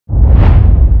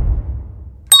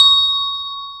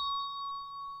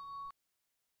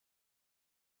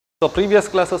So previous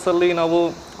ಕ್ಲಾಸಸ್ಸಲ್ಲಿ ನಾವು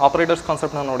operators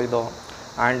ಕಾನ್ಸೆಪ್ಟ್ನ ನೋಡಿದ್ದು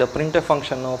and printf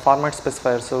function format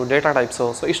ಸ್ಪೆಸಿಫೈರ್ಸು data types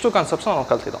so ಇಷ್ಟು ಕಾನ್ಸೆಪ್ಟ್ಸ್ನ ನಾವು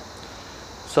ಕಲ್ತಿದ್ದೋ.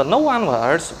 So now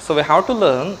onwards so we have to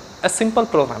learn A simple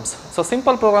programmes. So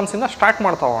simple ಪ್ರೋಗ್ರಾಮ್ಸಿಂದ start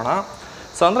ಮಾಡ್ತಾ ಹೋಗೋಣ.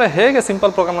 So ಅಂದರೆ ಹೇಗೆ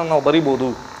simple ಪ್ರೋಗ್ರಾಮ್ನ ನಾವು ಬರಿಬೋದು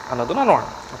ಅನ್ನೋದನ್ನ ನೋಡೋಣ.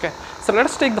 Okay, so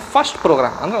let's take the first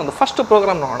program. ಅಂದರೆ ಒಂದು ಫಸ್ಟ್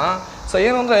ಪ್ರೋಗ್ರಾಮ್ ನೋಡೋಣ. ಸೊ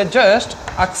ಏನು ಅಂದರೆ just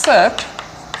accept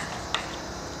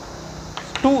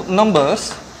 2 numbers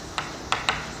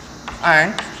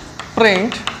and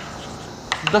print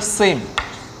the same.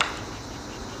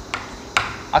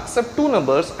 Accept 2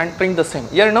 numbers and print the same.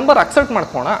 2 number accept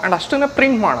ಮಾಡ್ಕೋಣ and ಅಷ್ಟನ್ನೇ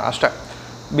print ಮಾಡೋಣ ಅಷ್ಟೇ.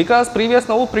 ಬಿಕಾಸ್ ಪ್ರೀವಿಯಸ್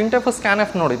ನಾವು ಪ್ರಿಂಟೆಫ್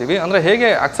ಸ್ಕ್ಯಾನ್ಎಫ್ ನೋಡಿದ್ದೀವಿ, ಅಂದರೆ ಹೇಗೆ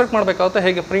ಅಕ್ಸೆಪ್ಟ್ ಮಾಡಬೇಕಾಗುತ್ತೆ,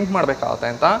 ಹೇಗೆ ಪ್ರಿಂಟ್ ಮಾಡಬೇಕಾಗುತ್ತೆ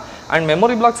ಅಂತ, ಆ್ಯಂಡ್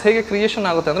ಮೆಮೊರಿ ಬ್ಲಾಕ್ಸ್ ಹೇಗೆ ಕ್ರಿಯೇಷನ್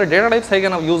ಆಗುತ್ತೆ, ಅಂದರೆ ಡೇಟಾ ಟೈಪ್ಸ್ ಹೇಗೆ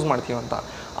ನಾವು ಯೂಸ್ ಮಾಡ್ತೀವಿ ಅಂತ.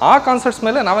 ಆ ಕಾನ್ಸೆಪ್ಟ್ಸ್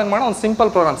ಮೇಲೆ ನಾವೇನು ಮಾಡೋಣ, ಒಂದು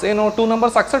ಸಿಂಪಲ್ ಪ್ರೋಗ್ರಾಮ್ಸ್ ಏನು 2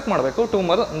 ನಂಬರ್ಸ್ ಅಕ್ಸೆಪ್ಟ್ ಮಾಡಬೇಕು, 2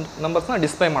 ನಂಬರ್ಸ್ನ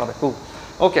ಡಿಸ್ಪ್ಲೇ ಮಾಡಬೇಕು.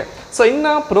 ಓಕೆ, ಸೊ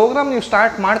ಇನ್ನು ಪ್ರೋಗ್ರಾಮ್ ನೀವು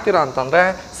ಸ್ಟಾರ್ಟ್ ಮಾಡ್ತೀರಾ ಅಂತಂದರೆ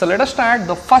so let us start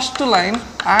the first line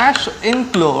ಆಶ್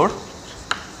include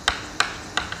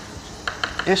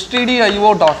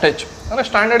stdio.h ಅಂದರೆ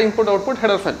standard input output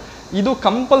header file. ಇದು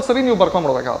ಕಂಪಲ್ಸರಿ ನೀವು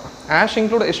ಬರ್ಕೊಂಡ್ಬಿಡ್ಬೇಕಾಗುತ್ತೆ. ಆಶ್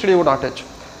include stdio.h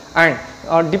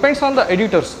and depends on the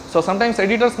editors. So sometimes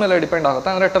editors ಮೇಲೆ ಡಿಪೆಂಡ್ ಆಗುತ್ತೆ.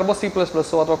 ಅಂದರೆ ಟರ್ಬೋ C++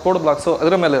 ಅಥವಾ ಕೋಡ್ ಬ್ಲಾಕ್ಸು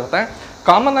ಅದರ ಮೇಲೆ ಇರುತ್ತೆ.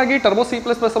 ಕಾಮನ್ ಆಗಿ ಟರ್ಬೋ C++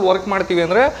 ಅಲ್ಲಿ ವರ್ಕ್ ಮಾಡ್ತೀವಿ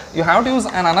ಅಂದರೆ you have to use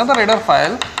on another header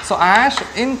file. So ಆಶ್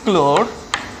include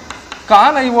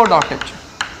Kannada.h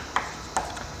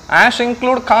ಆಶ್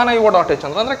include Kannada.h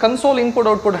ಅಂದರೆ console input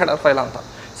output header file ಅಂತ.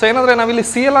 ಸೊ ಏನಂದರೆ ನಾವಿಲ್ಲಿ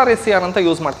CLR SCR ಅಂತ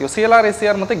ಯೂಸ್ ಮಾಡ್ತೀವಿ. CLR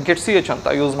SCR ಮತ್ತು get.ch ಅಂತ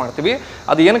ಯೂಸ್ ಮಾಡ್ತೀವಿ.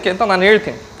 ಅದು ಏನಕ್ಕೆ ಅಂತ ನಾನು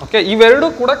ಹೇಳ್ತೀನಿ. ಓಕೆ, ಇವೆರಡು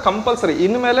ಕೂಡ ಕಂಪಲ್ಸರಿ.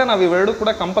 ಇನ್ಮೇಲೆ ನಾವು ಇವೆರಡು ಕೂಡ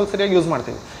ಕಂಪಲ್ಸರಿಯಾಗಿ ಯೂಸ್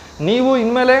ಮಾಡ್ತೀವಿ. ನೀವು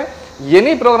ಇನ್ಮೇಲೆ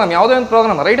ಎನಿ ಪ್ರೋಗ್ರಾಮ್, ಯಾವುದೇ ಒಂದು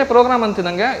program write A program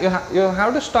ಅಂತಿದ್ದಂಗೆ you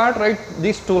have to start write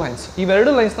these 2 lines.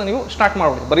 ಇವೆರಡು ಲೈನ್ಸ್ನ ನೀವು ಸ್ಟಾರ್ಟ್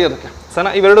ಮಾಡ್ಬಿಡಿ ಬರೆಯೋದಕ್ಕೆ.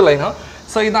 ಸರಿನಾ, ಇವೆರಡು ಲೈನು.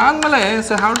 ಸೊ ಇದಾದಮೇಲೆ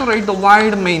so have to right the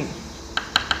wide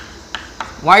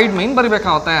main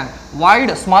ಬರಿಬೇಕಾಗುತ್ತೆ. Wide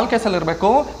small ಕೇಸಲ್ಲಿ ಇರಬೇಕು,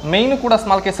 ಮೈನು ಕೂಡ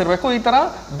ಸ್ಮಾಲ್ ಕೇಸ್ ಇರಬೇಕು, ಈ ಥರ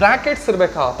ಬ್ರ್ಯಾಕೆಟ್ಸ್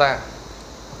ಇರಬೇಕಾಗುತ್ತೆ.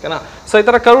 ಓಕೆನಾ, ಸೊ ಈ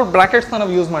ಥರ ಕರ್ವ್ ಬ್ರ್ಯಾಕೆಟ್ಸ್ನ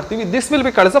ನಾವು ಯೂಸ್ ಮಾಡ್ತೀವಿ. This will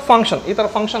be called as a function. ಈ ಥರ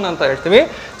ಫಂಕ್ಷನ್ ಅಂತ ಹೇಳ್ತೀವಿ.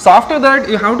 So after that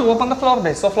you have to open the flower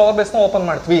base. So flower ಬೇಸ್ನ open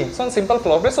ಮಾಡ್ತೀವಿ. ಸೊ ಒಂದು ಸಿಂಪಲ್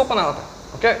ಫ್ಲವರ್ ಬೇಸ್ ಓಪನ್ ಆಗುತ್ತೆ.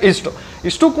 ಓಕೆ,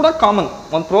 ಇಷ್ಟು ಕೂಡ ಕಾಮನ್.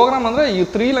 ಒಂದು ಪ್ರೋಗ್ರಾಮ್ ಅಂದರೆ ಈ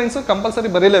 3 lines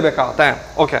compulsory ಬರೀಲೇಬೇಕಾಗುತ್ತೆ.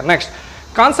 Okay, next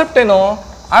concept ಏನು,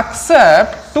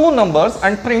 accept 2 numbers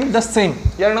and print the same.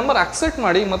 2 number accept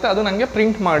ಮಾಡಿ ಮತ್ತು ಅದು ನನಗೆ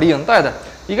ಪ್ರಿಂಟ್ ಮಾಡಿ ಅಂತ ಇದೆ.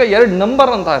 ಈಗ 2 ನಂಬರ್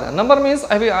ಅಂತ ಇದೆ. Number means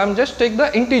I am just take the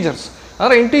integers.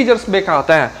 ಅಂದರೆ ಇಂಟೀಜರ್ಸ್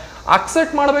ಬೇಕಾಗುತ್ತೆ.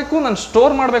 ಅಕ್ಸೆಪ್ಟ್ ಮಾಡಬೇಕು, ನಾನು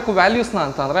ಸ್ಟೋರ್ ಮಾಡಬೇಕು ವ್ಯಾಲ್ಯೂಸ್ನ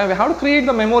ಅಂತಂದರೆ we have to create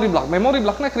the memory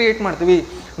ಬ್ಲಾಕ್ನ ಕ್ರಿಯೇಟ್ ಮಾಡ್ತೀವಿ.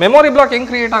 ಮೆಮೊರಿ ಬ್ಲಾಕ್ ಹೆಂಗೆ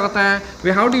ಕ್ರಿಯೇಟ್ ಆಗುತ್ತೆ,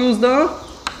 we have to use the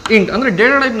int ಅಂದರೆ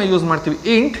ಡೇಟಾ ಟೈಪ್ನ ಯೂಸ್ ಮಾಡ್ತೀವಿ.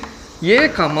 ಇಂಟ್ a,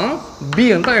 b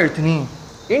ಅಂತ ಹೇಳ್ತೀನಿ.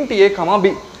 ಇಂಟ್ a,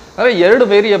 b ಅಂದರೆ 2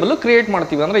 ವೇರಿಯೇಬಲ್ ಕ್ರಿಯೇಟ್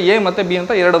ಮಾಡ್ತೀವಿ. ಅಂದರೆ a ಮತ್ತು b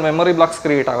ಅಂತ 2 ಮೆಮೊರಿ ಬ್ಲಾಕ್ಸ್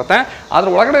ಕ್ರಿಯೇಟ್ ಆಗುತ್ತೆ. ಅದ್ರ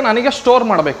ಒಳಗಡೆ ನನಗೆ ಸ್ಟೋರ್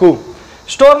ಮಾಡಬೇಕು.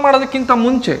 ಸ್ಟೋರ್ ಮಾಡೋದಕ್ಕಿಂತ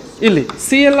ಮುಂಚೆ ಇಲ್ಲಿ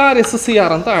CLR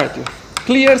SCR ಅಂತ ಹೇಳ್ತೀವಿ,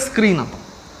 ಕ್ಲಿಯರ್ ಸ್ಕ್ರೀನ್ ಅಂತ.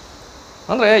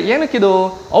 ಅಂದರೆ ಏನಕ್ಕಿದು,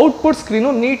 ಔಟ್ಪುಟ್ ಸ್ಕ್ರೀನು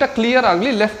ನೀಟಾಗಿ ಕ್ಲಿಯರ್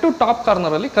ಆಗಲಿ, left to top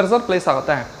ಕಾರ್ನರಲ್ಲಿ cursor place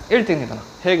ಆಗುತ್ತೆ. ಹೇಳ್ತೀನಿ ಇದನ್ನು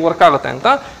ಹೇಗೆ ವರ್ಕ್ ಆಗುತ್ತೆ ಅಂತ.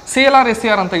 CLR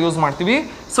SCR ಅಂತ ಯೂಸ್ ಮಾಡ್ತೀವಿ.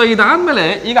 ಸೊ ಇದಾದಮೇಲೆ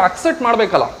ಈಗ ಅಕ್ಸೆಪ್ಟ್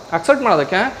ಮಾಡಬೇಕಲ್ಲ, ಅಕ್ಸೆಪ್ಟ್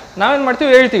ಮಾಡೋದಕ್ಕೆ ನಾವೇನು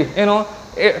ಮಾಡ್ತೀವಿ, ಹೇಳ್ತೀವಿ ಏನು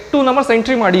 2 ನಂಬರ್ಸ್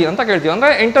ಎಂಟ್ರಿ ಮಾಡಿ ಅಂತ ಕೇಳ್ತೀವಿ. ಅಂದರೆ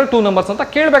ಎಂಟರ್ 2 ನಂಬರ್ಸ್ ಅಂತ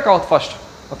ಕೇಳಬೇಕಾಗುತ್ತೆ ಫಸ್ಟ್.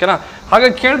 ಓಕೆನಾ,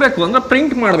 ಹಾಗಾಗಿ ಕೇಳಬೇಕು ಅಂದರೆ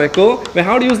ಪ್ರಿಂಟ್ ಮಾಡಬೇಕು. We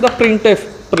have to use the printf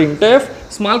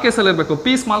small ಕೇಸಲ್ಲಿ ಇರಬೇಕು, P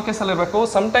ಸ್ಮಾಲ್ ಕೇಸಲ್ಲಿ ಇರಬೇಕು.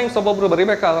 ಸಮ್ಟೈಮ್ಸ್ ಒಬ್ಬೊಬ್ರು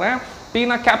ಬರೀಬೇಕಾದ್ರೆ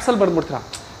Pನ ಕ್ಯಾಪ್ಸಲ್ಲಿ ಬರ್ಬಿಡ್ತೀರಾ.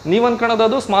 ನೀವು ಅನ್ಕೊಳ್ಳೋದು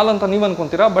ಅದು ಸ್ಮಾಲ್ ಅಂತ ನೀವು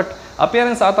ಅನ್ಕೊಂತೀರಾ, ಬಟ್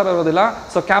ಅಪಿಯರೆನ್ಸ್ ಆ ಥರ ಇರೋದಿಲ್ಲ.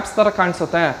 ಸೊ ಕ್ಯಾಪ್ಸ್ ಥರ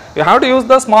ಕಾಣಿಸುತ್ತೆ. We have to use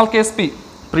the small case P.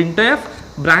 Printf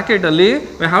ಬ್ರ್ಯಾಕೆಟಲ್ಲಿ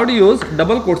we have to use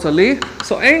double ಕೋಟ್ಸಲ್ಲಿ.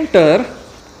 So enter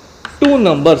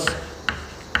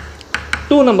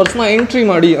 2 ನಂಬರ್ಸ್ನ entry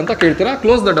ಮಾಡಿ ಅಂತ ಕೇಳ್ತೀರಾ.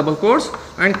 Close the double quotes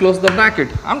and close the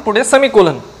bracket and put a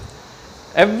semicolon.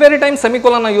 Every time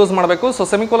ಸೆಮಿಕೋಲನ್ನ use ಮಾಡಬೇಕು. So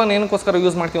semicolon ಏನಕ್ಕೋಸ್ಕರ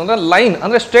use ಮಾಡ್ತೀವಿ ಅಂದರೆ line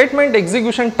ಅಂದರೆ statement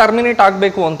execution terminate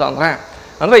ಆಗಬೇಕು ಅಂತ.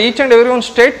 ಅಂದರೆ each and every one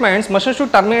statements must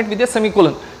should terminate with A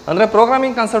semicolon. ಅಂದರೆ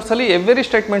programming ಕಾನ್ಸೆಪ್ಟ್ಸಲ್ಲಿ every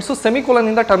statements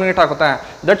ಸೆಮಿಕೋಲನ್ನಿಂದ terminate ಆಗುತ್ತೆ.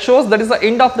 That shows that is the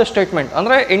end of the statement.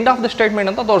 ಅಂದರೆ end of the statement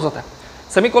ಅಂತ ತೋರಿಸುತ್ತೆ.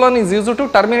 Semicolon is use to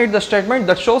terminate the statement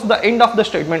that shows the end of the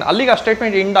statement. ಅಲ್ಲಿಗೆ ಆ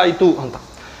statement end ಆಯಿತು ಅಂತ.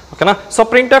 ಓಕೆನಾ, so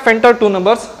printf enter 2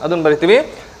 numbers ಅದನ್ನು ಬರಿತೀವಿ.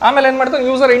 ಆಮೇಲೆ ಏನು ಮಾಡ್ತೀವಿ,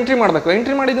 ಯೂಸರ್ ಎಂಟ್ರಿ ಮಾಡಬೇಕು.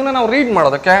 ಎಂಟ್ರಿ ಮಾಡಿದ್ದನ್ನು ನಾವು ರೀಡ್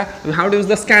ಮಾಡೋದಕ್ಕೆ we have to use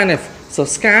the scanf. So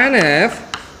scanf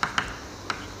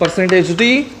 %d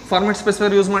format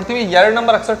specifier use ಮಾಡ್ತೀವಿ. 2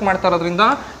 ನಂಬರ್ ಅಕ್ಸೆಪ್ಟ್ ಮಾಡ್ತಾ ಇರೋದ್ರಿಂದ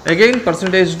again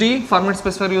 %d format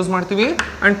specifier use ಮಾಡ್ತೀವಿ.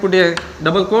 And put a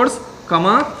double quotes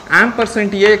comma %a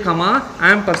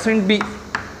 %b.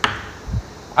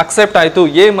 Accept ಆಯಿತು.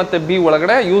 A ಮತ್ತು B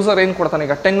ಒಳಗಡೆ user ಏನು ಕೊಡ್ತಾನೆ,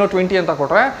 ಈಗ 10 or 20 ಅಂತ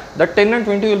ಕೊಟ್ಟರೆ that 10 and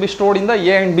 20 will be stored in the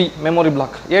A and B memory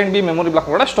block. A and B memory block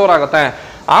ಒಳಗಡೆ ಸ್ಟೋರ್ ಆಗುತ್ತೆ.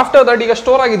 ಆಫ್ಟರ್ ದಟ್ ಈಗ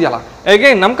ಸ್ಟೋರ್ ಆಗಿದೆಯಲ್ಲ,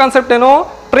 ಅಗೇನ್ ನಮ್ಮ ಕಾನ್ಸೆಪ್ಟ್ ಏನು,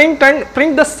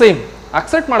 ಪ್ರಿಂಟ್ ದ ಸೇಮ್.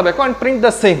 ಅಕ್ಸೆಪ್ಟ್ ಮಾಡಬೇಕು and print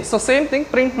the same. So same thing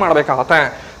print ಮಾಡಬೇಕಾಗುತ್ತೆ.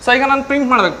 So ಈಗ ನಾನು ಪ್ರಿಂಟ್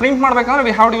ಮಾಡಬೇಕಂದ್ರೆ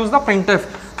we have to use the printf.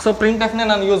 So ಪ್ರಿಂಟೆಫ್ನೇ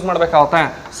ನಾನು ಯೂಸ್ ಮಾಡಬೇಕಾಗುತ್ತೆ.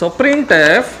 ಸೊ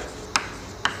ಪ್ರಿಂಟೆಫ್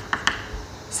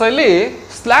ಸೊ ಇಲ್ಲಿ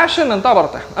ಸ್ಲ್ಯಾಶ್ ಎನ್ ಅಂತ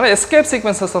ಬರುತ್ತೆ, ಅಂದರೆ ಎಸ್ಕೇಪ್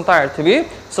ಸೀಕ್ವೆನ್ಸಸ್ ಅಂತ ಹೇಳ್ತೀವಿ.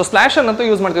 ಸೊ ಸ್ಲ್ಯಾಶ್ ಎನ್ ಅಂತ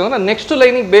ಯೂಸ್ ಮಾಡ್ತೀವಿ ಅಂದರೆ ನೆಕ್ಸ್ಟ್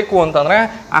ಲೈನಿಗೆ ಬೇಕು ಅಂತಂದರೆ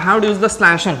I have to use the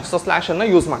slash N. So slash ಎನ್ನ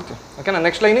ಯೂಸ್ ಮಾಡ್ತೀವಿ. ಓಕೆನಾ,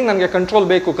 ನೆಕ್ಸ್ಟ್ ಲೈನಿಗೆ ನನಗೆ ಕಂಟ್ರೋಲ್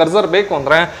ಬೇಕು, ಕರ್ಸರ್ ಬೇಕು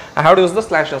ಅಂದರೆ I have to use the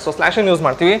slash N. So slash N use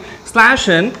ಮಾಡ್ತೀವಿ. Slash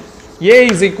N A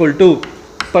is equal to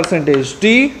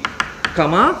 %d,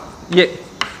 A.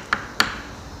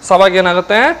 So ಅವಾಗ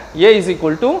ಏನಾಗುತ್ತೆ, A is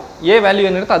equal to A value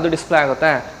ಏನಿರುತ್ತೆ ಅದು ಡಿಸ್ಪ್ಲೇ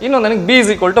ಆಗುತ್ತೆ. ಇನ್ನು ನನಗೆ ಬಿ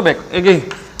ಈಸ್ ಈಕ್ವಲ್ ಟು ಬೇಕು ಹೇಗೆ.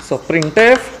 So print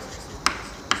F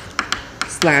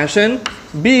slash N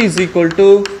B is equal to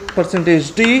 %d,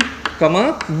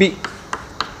 B,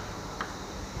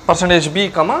 %b,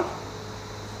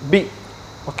 B.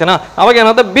 ಓಕೆನಾ, ಅವಾಗ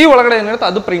ಏನಾಗುತ್ತೆ, ಬಿ ಒಳಗಡೆ ಏನಿರುತ್ತೆ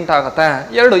ಅದು ಪ್ರಿಂಟ್ ಆಗುತ್ತೆ.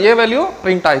 ಎರಡು ಎ ವ್ಯಾಲ್ಯೂ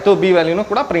ಪ್ರಿಂಟ್ ಆಯಿತು, ಬಿ ವ್ಯಾಲ್ಯೂನು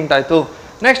ಕೂಡ ಪ್ರಿಂಟ್ ಆಯಿತು.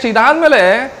 ನೆಕ್ಸ್ಟ್ ಇದಾದಮೇಲೆ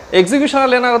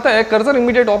ಎಕ್ಸಿಕ್ಯೂಷನಲ್ಲಿ ಏನಾಗುತ್ತೆ, ಕರ್ಸರ್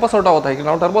ಇಮಿಡಿಯೇಟ್ ವಾಪಸ್ ಔಟ್ ಆಗುತ್ತೆ. ಈಗ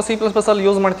ನಾವು ಟರ್ಬೋ C++ ಅಲ್ಲಿ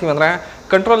ಯೂಸ್ ಮಾಡ್ತೀವಿ ಅಂದರೆ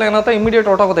ಕಂಟ್ರೋಲ್ ಏನಾಗುತ್ತೆ, ಇಮಿಡಿಯೇಟ್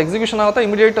ಔಟ್ ಆಗುತ್ತೆ, ಎಕ್ಸಿಕ್ಯೂಷನ್ ಆಗುತ್ತೆ,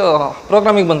 ಇಮಿಡಿಯೇಟ್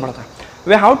ಪ್ರೋಗ್ರಾಮಿಗೆ ಬಂದ್ಬಿಡುತ್ತೆ.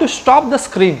 We have to stop the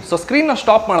screen. So ಸ್ಕ್ರೀನ್ನ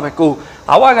stop ಮಾಡಬೇಕು.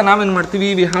 ಆವಾಗ ನಾವೇನು ಮಾಡ್ತೀವಿ,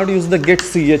 we have to use the get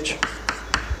C H.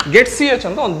 Get C H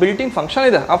ಅಂತ ಒಂದು ಬಿಲ್ಟಿನ್ ಫಂಕ್ಷನ್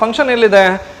ಇದೆ. ಆ ಫಂಕ್ಷನ್ ಎಲ್ಲಿದೆ,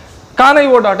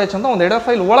 Kannada.h ಅಂತ ಒಂದು ಹೆಡರ್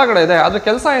ಫೈಲ್ ಒಳಗಡೆ ಇದೆ. ಅದ್ರ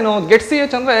ಕೆಲಸ ಏನು, ಗೆಟ್ ಸಿ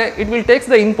ಎಚ್ ಅಂದರೆ it will takes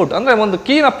the input, ಅಂದರೆ ಒಂದು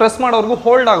ಕೀನ ಪ್ರೆಸ್ ಮಾಡೋವರೆಗೂ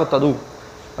ಹೋಲ್ಡ್ ಆಗುತ್ತೆ ಅದು.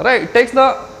 Right, it takes the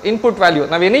input value.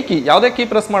 ನಾವು ಎನಿ ಕೀ, ಯಾವುದೇ ಕೀ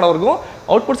ಪ್ರೆಸ್ ಮಾಡೋವರೆಗೂ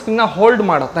ಔಟ್ಪುಟ್ ಸ್ಕ್ರೀನ್ನ ಹೋಲ್ಡ್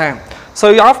ಮಾಡುತ್ತೆ. So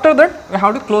after that we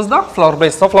have to close the flower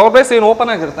base. So flower base ಏನು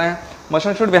open ಆಗಿರುತ್ತೆ,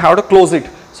 machine should we have to close it.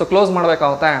 So close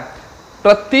ಮಾಡಬೇಕಾಗುತ್ತೆ.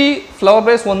 ಪ್ರತಿ flower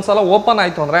base ಒಂದ್ಸಲ open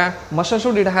ಆಯಿತು ಅಂದರೆ machine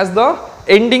should it has the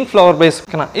ending flower base.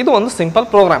 ಓಕೆನಾ, ಇದು ಒಂದು ಸಿಂಪಲ್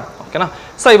ಪ್ರೋಗ್ರಾಮ್. ಓಕೆನಾ,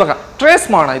 ಸೊ ಇವಾಗ ಟ್ರೇಸ್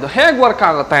ಮಾಡೋಣ ಇದು ಹೇಗೆ ವರ್ಕ್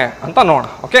ಆಗುತ್ತೆ ಅಂತ ನೋಡೋಣ.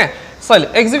 ಓಕೆ, ಸೊ ಇಲ್ಲಿ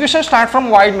execution start from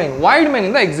wide main. Wide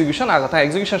ಮೇನಿಂದ execution ಆಗುತ್ತೆ.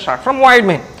 Execution start from wide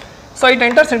main. So it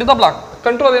enters into the block.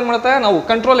 Control ಏನು ಮಾಡುತ್ತೆ, ನಾವು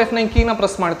ಕಂಟ್ರೋಲ್ F9 ಕೀನ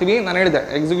ಪ್ರೆಸ್ ಮಾಡ್ತೀವಿ. ನಾನು ಹೇಳಿದೆ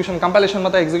ಎಕ್ಸಿಕ್ಯೂಷನ್ ಕಂಪೈಲೇಷನ್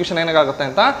ಮತ್ತು ಎಕ್ಸಿಕ್ಯೂಷನ್ ಏನಾಗುತ್ತೆ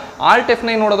ಅಂತ. ಆಲ್ಟ್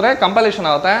F9 ನೋಡಿದ್ರೆ ಕಂಪೈಲೇಷನ್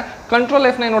ಆಗುತ್ತೆ, ಕಂಟ್ರೋಲ್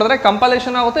F9 ನೋಡಿದ್ರೆ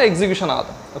ಕಂಪೈಲೇಷನ್ ಆಗುತ್ತೆ, ಎಕ್ಸಿಕ್ಯೂಷನ್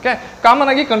ಆಗುತ್ತೆ. ಓಕೆ, ಕಾಮನ್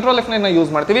ಆಗಿ ಕಂಟ್ರೋಲ್ F9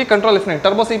 ಯೂಸ್ ಮಾಡ್ತೀವಿ. Control F9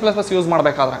 turbo C++ use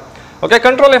ಮಾಡಬೇಕಾದ್ರೆ okay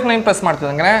control F9 press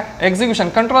ಮಾಡ್ತಿದ್ದಂಗೆ execution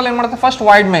control ಏನು ಮಾಡುತ್ತೆ, ಫಸ್ಟ್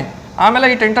ವೈಡ್ ಮೇನ್, ಆಮೇಲೆ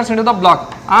it enters into the block,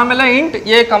 ಆಮೇಲೆ ಇಂಟ್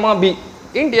ಎ ಕಮ ಬಿ,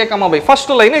 ಇಂಟ್ ಎ ಕಮ ಬಿ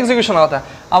ಫಸ್ಟ್ ಲೈನ್ ಎಕ್ಸಿಕ್ಯೂಷನ್ ಆಗುತ್ತೆ.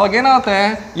 ಅವಾಗ ಏನಾಗುತ್ತೆ,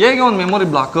 ಎಗೆ ಒಂದು ಮೆಮೊರಿ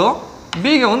ಬ್ಲಾಕು,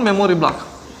 ಬಿಗೆ ಒಂದು ಮೆಮೊರಿ ಬ್ಲಾಕ್,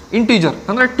 ಇಂಟೀಜರ್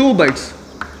ಅಂದರೆ 2 bytes,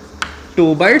 2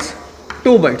 bytes,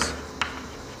 2 bytes.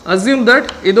 Assume that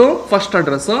ಇದು ಫಸ್ಟ್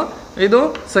ಅಡ್ರೆಸ್ಸು, ಇದು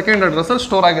ಸೆಕೆಂಡ್ ಅಡ್ರೆಸ್ಸಲ್ಲಿ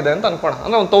ಸ್ಟೋರ್ ಆಗಿದೆ ಅಂತ ಅನ್ಕೋಣ.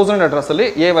 ಅಂದರೆ 1000 ಅಡ್ರೆಸ್ಸಲ್ಲಿ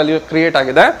ಎ ವ್ಯಾಲ್ಯೂ ಕ್ರಿಯೇಟ್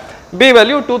ಆಗಿದೆ, ಬಿ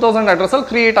ವ್ಯಾಲ್ಯೂ 2000 ಅಡ್ರೆಸ್ಸಲ್ಲಿ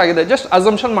ಕ್ರಿಯೇಟ್ ಆಗಿದೆ. Just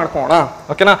assumption ಮಾಡ್ಕೋಣ.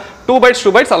 ಓಕೆನಾ, 2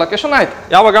 bytes ಅಲೋಕೇಶನ್ ಆಯ್ತು.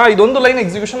 ಯಾವಾಗ ಇದೊಂದು ಲೈನ್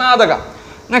ಎಕ್ಸಿಕ್ಯೂಷನ್ ಆದಾಗ.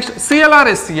 Next CLR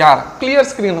SCR clear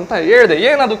screen ಅಂತ ಹೇಳಿದೆ.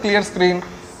 ಏನದು clear screen?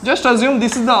 Just assume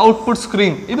this is the output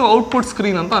screen. ಇದು ಔಟ್ಪುಟ್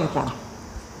ಸ್ಕ್ರೀನ್ ಅಂತ ಅನ್ಕೋಣ.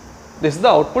 This is the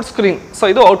output screen. So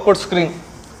ಇದು ಔಟ್ಪುಟ್ ಸ್ಕ್ರೀನ್.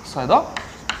 ಸೊ ಇದು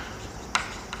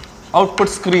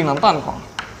ಔಟ್ಪುಟ್ ಸ್ಕ್ರೀನ್ ಅಂತ ಅನ್ಕೋಣ.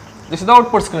 This is the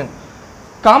output screen.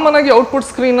 Common ಆಗಿ output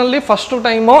ಸ್ಕ್ರೀನಲ್ಲಿ first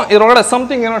time ಇದರೊಳಗಡೆ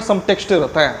something ಏನೋ some text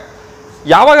ಇರುತ್ತೆ.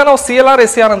 ಯಾವಾಗ ನಾವು CLR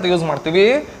SCR ಅಂತ ಯೂಸ್ ಮಾಡ್ತೀವಿ,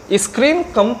 ಈ ಸ್ಕ್ರೀನ್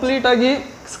ಕಂಪ್ಲೀಟ್ ಆಗಿ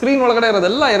ಸ್ಕ್ರೀನ್ ಒಳಗಡೆ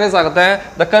ಇರೋದೆಲ್ಲ ಎರೇಸ್ ಆಗುತ್ತೆ.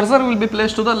 The cursor will be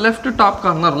place to the left top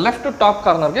corner. Left top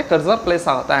ಕಾರ್ನರ್ಗೆ cursor place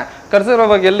ಆಗುತ್ತೆ. ಕರ್ಸರ್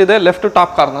ಇವಾಗ ಎಲ್ಲಿದೆ, ಲೆಫ್ಟ್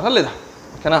ಟಾಪ್ ಕಾರ್ನರಲ್ಲಿದೆ.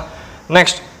 ಓಕೆನಾ,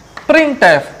 next print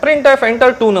F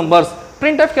enter 2 numbers.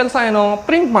 Print F ಕೆಲಸ ಏನು,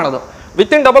 ಪ್ರಿಂಟ್ ಮಾಡೋದು.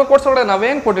 ವಿತಿನ್ ಡಬಲ್ ಕೋಟ್ಸ್ ಒಳಗಡೆ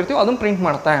ನಾವೇನು ಕೊಟ್ಟಿರ್ತೀವಿ ಅದನ್ನು ಪ್ರಿಂಟ್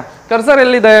ಮಾಡುತ್ತೆ. ಕರ್ಸರ್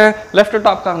ಎಲ್ಲಿದೆ, ಲೆಫ್ಟ್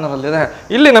ಟಾಪ್ ಕಾರ್ನರಲ್ಲಿದೆ.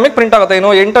 ಇಲ್ಲಿ ನಮಗೆ ಪ್ರಿಂಟ್ ಆಗುತ್ತೆ ಏನು,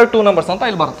 ಎಂಟರ್ 2 numbers ಅಂತ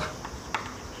ಇಲ್ಲಿ ಬರುತ್ತೆ.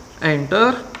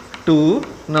 ಎಂಟರ್ 2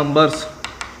 numbers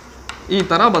ಈ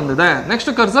ಥರ ಬಂದಿದೆ. ನೆಕ್ಸ್ಟ್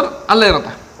ಕರ್ಸರ್ ಅಲ್ಲೇ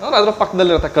ಇರುತ್ತೆ, ಅದ್ರ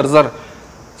ಪಕ್ಕದಲ್ಲಿರುತ್ತೆ ಕರ್ಸರ್.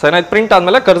 ಸೊ ಏನಾಯ್ತು, ಪ್ರಿಂಟ್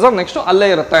ಆದಮೇಲೆ ಕರ್ಸರ್ ನೆಕ್ಸ್ಟ್ ಅಲ್ಲೇ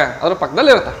ಇರುತ್ತೆ, ಅದ್ರ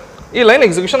ಪಕ್ಕದಲ್ಲಿ ಇರುತ್ತೆ. ಈ ಲೈನ್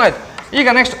ಎಕ್ಸಿಕ್ಯೂಷನ್ ಆಯ್ತು. ಈಗ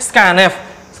ನೆಕ್ಸ್ಟ್ ಸ್ಕ್ಯಾನ್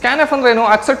ಎಫ್ ಅಂದ್ರೆ ಏನು,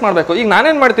 ಅಕ್ಸೆಪ್ಟ್ ಮಾಡಬೇಕು. ಈಗ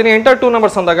ನಾನೇನು ಮಾಡ್ತೀನಿ, ಎಂಟರ್ 2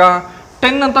 numbers ಅಂದಾಗ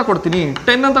 10 ಅಂತ ಕೊಡ್ತೀನಿ.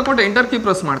 10 ಅಂತ ಕೊಟ್ಟು ಎಂಟರ್ ಕೀ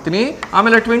ಪ್ರೆಸ್ ಮಾಡ್ತೀನಿ.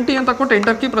 ಆಮೇಲೆ 20 ಅಂತ ಕೊಟ್ಟು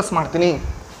ಎಂಟರ್ ಕೀ ಪ್ರೆಸ್ ಮಾಡ್ತೀನಿ.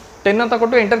 10 ಅಂತ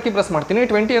ಕೊಟ್ಟು ಎಂಟರ್ ಕೀ ಪ್ರೆಸ್ ಮಾಡ್ತೀನಿ.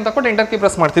 20 ಅಂತ ಕೊಟ್ಟು ಎಂಟರ್ ಕೀ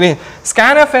ಪ್ರೆಸ್ ಮಾಡ್ತೀನಿ.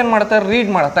 ಸ್ಕ್ಯಾನ್ ಎಫ್ ಏನು ಮಾಡುತ್ತೆ,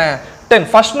 ರೀಡ್ ಮಾಡುತ್ತೆ. 10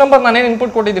 ಫಸ್ಟ್ ನಂಬರ್ ನಾನೇನು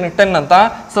ಇನ್ಪುಟ್ ಕೊಟ್ಟಿದ್ದೀನಿ 10 ಅಂತ.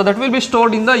 So that will be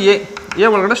stored in the A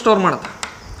ಒಳಗಡೆ ಸ್ಟೋರ್ ಮಾಡುತ್ತೆ.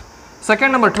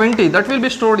 Second number 20 that will be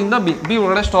stored in the B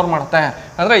ಒಳಗಡೆ ಸ್ಟೋರ್ ಮಾಡುತ್ತೆ.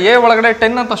 ಅಂದರೆ ಎ ಒಳಗಡೆ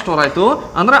 10 ಅಂತ ಸ್ಟೋರ್ ಆಯಿತು.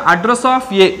 ಅಂದರೆ ಅಡ್ರೆಸ್ ಆಫ್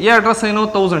ಎ ಅಡ್ರೆಸ್ ಏನು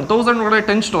 1000 ಒಳಗಡೆ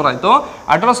 10 ಸ್ಟೋರ್ ಆಯಿತು.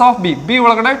 ಅಡ್ರೆಸ್ ಆಫ್ ಬಿ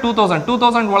ಒಳಗಡೆ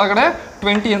 2000 ಒಳಗಡೆ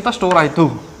 20 ಅಂತ ಸ್ಟೋರ್ ಆಯಿತು.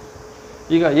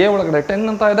 ಈಗ ಎ ಒಳಗಡೆ 10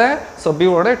 ಅಂತ ಇದೆ, ಸೊ ಬಿ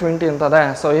ಒಳಗಡೆ 20 ಅಂತ ಇದೆ.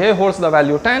 So A holds the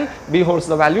value 10, B holds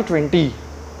the value 20.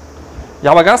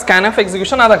 ಯಾವಾಗ ಸ್ಕ್ಯಾನ್ ಎಫ್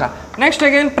ಎಕ್ಸಿಕ್ಯೂಷನ್ ಆದಾಗ. Next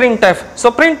again print F. So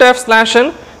print F slash N.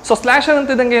 So slash N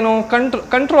ಅಂತಿದ್ದಂಗೆ ಏನು,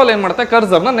 ಕಂಟ್ರೋಲ್ ಏನು ಮಾಡುತ್ತೆ,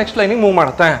 ಕರ್ಸರ್ನ ನೆಕ್ಸ್ಟ್ ಲೈನಿಗೆ ಮೂವ್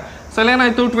ಮಾಡುತ್ತೆ. ಸೊ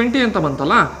ಏನಾಯಿತು, 20 ಅಂತ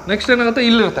ಬಂತಲ್ಲ, ನೆಕ್ಸ್ಟ್ ಏನಾಗುತ್ತೆ,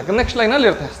 ಇಲ್ಲಿರುತ್ತೆ, ನೆಕ್ಸ್ಟ್ ಲೈನಲ್ಲಿ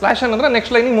ಇರುತ್ತೆ. ಸ್ಲ್ಯಾಶ್ ಎನ್ ಅಂದರೆ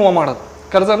ನೆಕ್ಸ್ಟ್ ಲೈನಿಗೆ ಮೂವ್ ಮಾಡೋದು,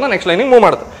 ಕರ್ಸರ್ನ ನೆಕ್ಸ್ಟ್ ಲೈನಿಗೆ ಮೂವ್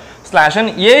ಮಾಡುತ್ತೆ. Slash N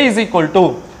A is equal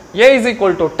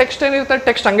to text ಏನಿರುತ್ತೆ,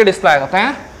 ಟೆಕ್ಸ್ಟ್ ಹಂಗೆ ಡಿಸ್ಪ್ಲೇ ಆಗುತ್ತೆ.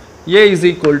 ಎ ಈಸ್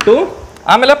ಈಕ್ವಲ್ ಟು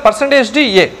ಆಮೇಲೆ %d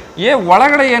ಎ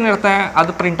ಒಳಗಡೆ ಏನಿರುತ್ತೆ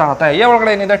ಅದು ಪ್ರಿಂಟ್ ಆಗುತ್ತೆ. ಎ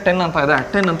ಒಳಗಡೆ ಏನಿದೆ 10 ಅಂತ ಇದೆ,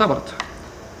 10 ಅಂತ ಬರುತ್ತೆ.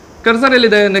 ಕರ್ಸರ್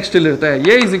ಎಲ್ಲಿದೆ, next ಇಲ್ಲಿರುತ್ತೆ.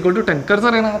 A is equal to 10.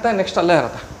 Cursor ಏನಾಗುತ್ತೆ, ನೆಕ್ಸ್ಟ್ ಅಲ್ಲೇ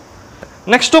ಇರುತ್ತೆ.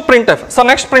 Next print F. So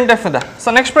next print F ಇದೆ. ಸೊ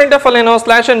ನೆಕ್ಸ್ಟ್ ಪ್ರಿಂಟ್ ಎಫ್ ಅಲ್ಲಿ ಏನು,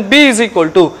 slash N B is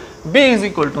equal to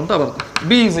ಅಂತ ಬರುತ್ತೆ.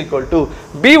 B is equal to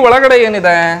B ಒಳಗಡೆ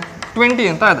ಏನಿದೆ 20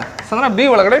 ಅಂತ ಇದೆ. ಸೊ ಅಂದರೆ ಬಿ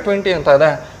ಒಳಗಡೆ 20 ಅಂತ ಇದೆ.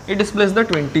 ಇಟ್ ಡಿಸ್ಪ್ಲೇಸ್ ದ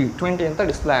 20 ಅಂತ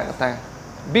ಡಿಸ್ಪ್ಲೇ ಆಗುತ್ತೆ.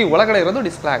 ಬಿ ಒಳಗಡೆ ಇರೋದು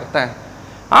ಡಿಸ್ಪ್ಲೇ ಆಗುತ್ತೆ.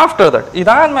 ಆಫ್ಟರ್ ದಟ್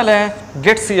ಇದಾದಮೇಲೆ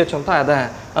ಗೆಟ್ ಸಿ ಎಚ್ ಅಂತ ಇದೆ.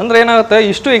 ಅಂದರೆ ಏನಾಗುತ್ತೆ,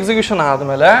 ಇಷ್ಟು ಎಕ್ಸಿಕ್ಯೂಷನ್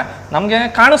ಆದಮೇಲೆ ನಮಗೆ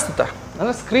ಕಾಣಿಸುತ್ತೆ,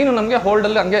 ಅಂದರೆ ಸ್ಕ್ರೀನು ನಮಗೆ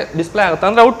ಹೋಲ್ಡಲ್ಲಿ ಹಂಗೆ ಡಿಸ್ಪ್ಲೇ ಆಗುತ್ತೆ.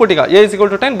 ಅಂದರೆ ಔಟ್ಪುಟ್ ಈಗ A =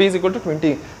 10 B =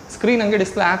 20 ಸ್ಕ್ರೀನ್ ಹಂಗೆ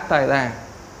ಡಿಸ್ಪ್ಲೇ ಆಗ್ತಾ ಇದೆ.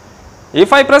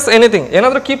 ಇಫ್ ಐ ಪ್ರೆಸ್ ಎನಿಥಿಂಗ್,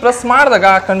 ಏನಾದರೂ ಕೀ ಪ್ರೆಸ್ ಮಾಡಿದಾಗ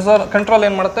ಕಂಟ್ರೋಲ್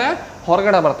ಏನು ಮಾಡುತ್ತೆ,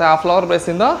 ಹೊರಗಡೆ ಬರುತ್ತೆ. ಆ ಫ್ಲವರ್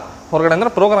ಬೇಸಿಂದ ಹೊರಗಡೆ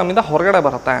ಅಂದರೆ ಪ್ರೋಗ್ರಾಮಿಂದ ಹೊರಗಡೆ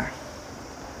ಬರುತ್ತೆ.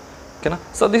 ಓಕೆನಾ.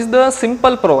 So this the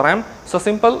simple program. So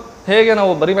simple ಹೇಗೆ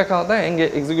ನಾವು ಬರಿಬೇಕಾಗುತ್ತೆ, ಹೆಂಗೆ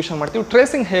ಎಕ್ಸಿಕ್ಯೂಷನ್ ಮಾಡ್ತೀವಿ,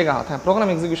 ಟ್ರೇಸಿಂಗ್ ಹೇಗಾಗುತ್ತೆ,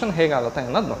 ಪ್ರೋಗ್ರಾಮ್ ಎಕ್ಸಿಕ್ಯೂಷನ್ ಹೇಗಾಗುತ್ತೆ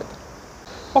ಅನ್ನೋದು ನೋಡಿದ್ದೆ.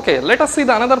 Okay, let us see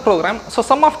the another program. So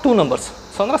some of 2 numbers.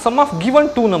 So ಅಂದರೆ ಸಮ್ ಆಫ್ ಗಿವನ್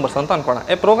 2 ನಂಬರ್ಸ್ ಅಂತ ಅನ್ಕೋಣ.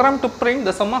 A program to print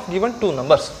the sum of given 2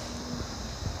 numbers.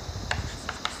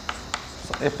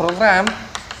 A program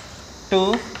to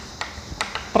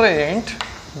print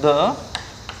the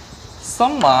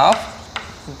sum of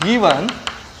given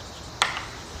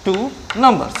 2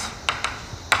 numbers.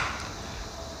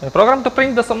 A program to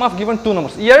print the sum of given 2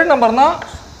 numbers. ಎರಡು ನಂಬರ್ನ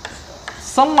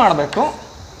some ಮಾಡಬೇಕು,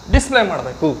 display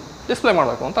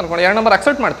ಮಾಡಬೇಕು ಅಂತ ಅನ್ಕೊಂಡು ಎರಡು number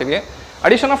accept ಮಾಡ್ತೀವಿ.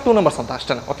 Addition of 2 numbers ಅಂತ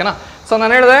ಅಷ್ಟೇ. ಓಕೆನಾ. ಸೊ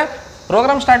ನಾನು ಹೇಳಿದೆ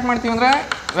ಪ್ರೋಗ್ರಾಮ್ ಸ್ಟಾರ್ಟ್ ಮಾಡ್ತೀವಿ ಅಂದರೆ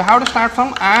we have to start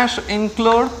from ಆಶ್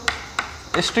include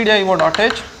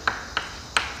stdio.h.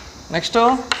 Next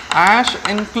ಆಶ್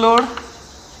include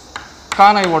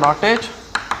Kannada.h.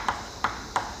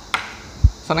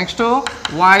 So next to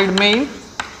void main.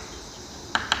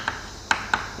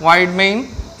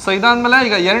 So ಇದಾದ್ಮೇಲೆ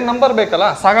ಈಗ ಎರಡು ನಂಬರ್ ಬೇಕಲ್ಲ,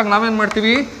 ಸಾಗಾಗಿ ನಾವೇನು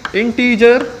ಮಾಡ್ತೀವಿ,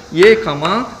 integer a,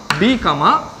 b,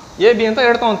 a b ಅಂತ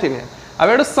ಎರಡು ತೊಗೊತೀವಿ.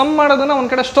 ಅವೆರಡು ಸಮ್ ಮಾಡೋದನ್ನ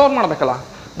ಒಂದು ಕಡೆ ಸ್ಟೋರ್ ಮಾಡಬೇಕಲ್ಲ.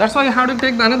 That's why you have to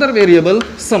take the another variable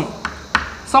some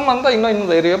ಅಂತ ಇನ್ನೊಂದು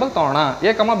ವೇರಿಯಬಲ್ ತೊಗೊಳ್ಳೋಣ.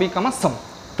 a, b, some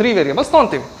 3 variables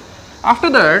ತೊಗೊತೀವಿ.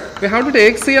 After that we have to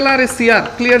take CLR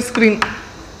clear screen.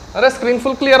 ಅಂದರೆ ಸ್ಕ್ರೀನ್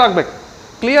ಫುಲ್ ಕ್ಲಿಯರ್ ಆಗಬೇಕು.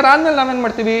 ಕ್ಲಿಯರ್ ಆದಮೇಲೆ ನಾವೇನು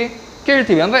ಮಾಡ್ತೀವಿ,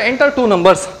 ಕೇಳ್ತೀವಿ, ಅಂದರೆ enter 2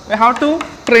 numbers. We have to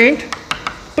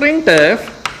printf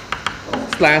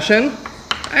 /n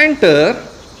enter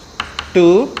 2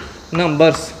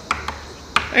 numbers.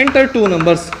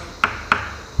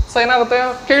 So ಏನಾಗುತ್ತೆ,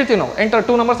 ಕೇಳ್ತೀವಿ ನಾವು ಎಂಟರ್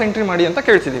 2 ನಂಬರ್ಸ್ ಎಂಟ್ರಿ ಮಾಡಿ ಅಂತ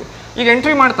ಕೇಳ್ತಿದ್ದೀವಿ. ಈಗ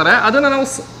ಎಂಟ್ರಿ ಮಾಡ್ತಾರೆ, ಅದನ್ನು ನಾವು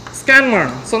ಸ್ಕ್ಯಾನ್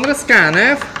ಮಾಡೋಣ. ಸೊ ಅಂದರೆ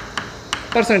ಸ್ಕ್ಯಾನ್f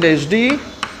 %d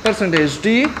 %d, %a,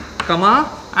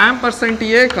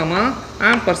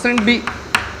 %b.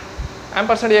 %a,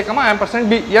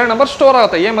 %b ಎರಡು ನಂಬರ್ ಸ್ಟೋರ್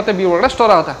ಆಗುತ್ತೆ, ಎ ಮತ್ತು ಬಿ ಒಳಗಡೆ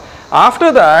ಸ್ಟೋರ್ ಆಗುತ್ತೆ.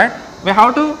 After that we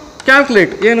have to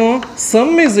calculate ಏನು,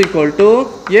 some is equal to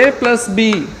a + b.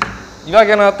 ಇವಾಗ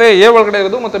ಏನಾಗುತ್ತೆ, ಎ ಒಳಗಡೆ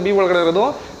ಇರೋದು ಮತ್ತು ಬಿ ಒಳಗಡೆ ಇರೋದು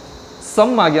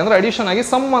ಸಮ್ ಆಗಿ ಅಂದರೆ ಅಡಿಷನ್ ಆಗಿ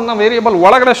ಸಮ್ ಅನ್ನೋ ವೇರಿಯಬಲ್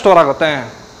ಒಳಗಡೆ ಸ್ಟೋರ್ ಆಗುತ್ತೆ.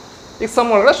 ಈಗ ಸಮ್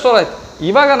ಒಳಗಡೆ ಸ್ಟೋರ್ ಆಯ್ತು.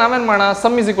 ಇವಾಗ ನಾವೇನು ಮಾಡೋಣ,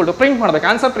 some is equal to print ಮಾಡ್ಬೇಕು,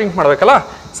 ಆನ್ಸರ್ ಪ್ರಿಂಟ್ ಮಾಡಬೇಕಲ್ಲ.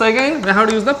 So again we have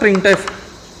to use the printf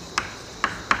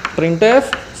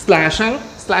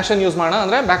 /n use ಮಾಡೋಣ,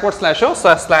 ಅಂದರೆ backward ಸ್ಲ್ಯಾಶು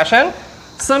 /n.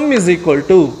 sum is equal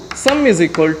to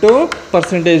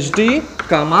 %d,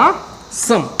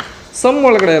 some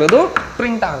ಒಳಗಡೆ ಇರೋದು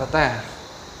ಪ್ರಿಂಟ್ ಆಗುತ್ತೆ.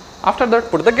 After that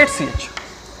put the get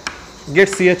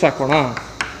C H ಹಾಕೋಣ.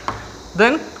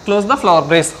 Then close the flower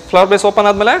base open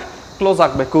ಆದಮೇಲೆ close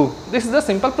ಆಗಬೇಕು. This is the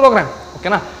simple program.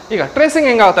 ಓಕೆನಾ. ಈಗ ಟ್ರೇಸಿಂಗ್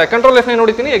ಹೆಂಗಾಗುತ್ತೆ, ಕಂಟ್ರೋಲ್ F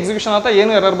ನೋಡಿತೀನಿ, ಎಕ್ಸಿಕ್ಯೂಷನ್ ಆಗುತ್ತೆ,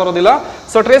 ಏನು ಎರರ್ ಬರೋದಿಲ್ಲ.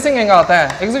 So tracing ಹೆಂಗಾಗುತ್ತೆ,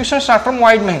 execution start from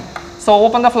void main. So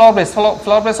open the flower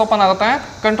base open ಆಗುತ್ತೆ,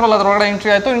 control ಅದರೊಳಗಡೆ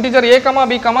entry ಆಯಿತು. ಇಂಟೀಜರ್ a,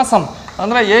 b, ಸಮ್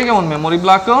ಅಂದರೆ ಎಗೆ ಒಂದು ಮೆಮೊರಿ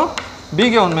ಬ್ಲಾಕು,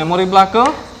 ಬಿಗೆ ಒಂದು ಮೆಮೊರಿ ಬ್ಲಾಕು,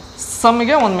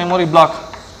 ಸಮ್ಗೆ ಒಂದು memory block.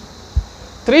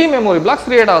 3 memory blocks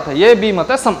create ಆಗುತ್ತೆ, ಎ ಬಿ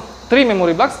ಮತ್ತು ಸಮ್ 3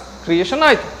 ಮೆಮೊರಿ ಬ್ಲಾಕ್ಸ್ ಕ್ರಿಯೇಷನ್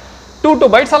ಆಯಿತು. 2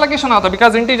 bytes ಅಲೋಕೇಶನ್ ಆಗುತ್ತೆ,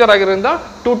 ಬಿಕಾಸ್ ಇಂಟೀಜರ್ ಆಗಿರೋದ್ರಿಂದ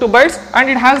 2 bytes. And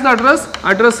it has the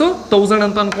address 1000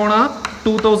 ಅಂತ ಅನ್ಕೋಣ,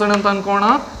 2000 ಅಂತ ಅನ್ಕೋಣ,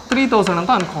 3000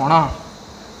 ಅಂತ ಅನ್ಕೋಣ.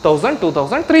 1000,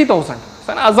 2000, 3000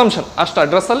 ಅಸಂಪ್ಷನ್ ಅಷ್ಟು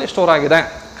ಅಡ್ರೆಸ್ಸಲ್ಲಿ ಸ್ಟೋರ್ ಆಗಿದೆ,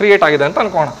 ಕ್ರಿಯೇಟ್ ಆಗಿದೆ ಅಂತ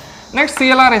ಅನ್ಕೋಣ. ನೆಕ್ಸ್ಟ್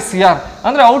CLR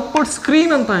ಅಂದರೆ ಔಟ್ಪುಟ್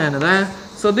ಸ್ಕ್ರೀನ್ ಅಂತ ಏನಿದೆ.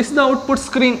 So this is the output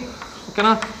screen.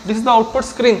 ಓಕೆನಾ. This is the output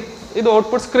screen, ಇದು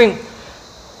output screen.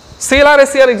 CLR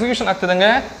execution ಆಗ್ತಿದಂಗೆ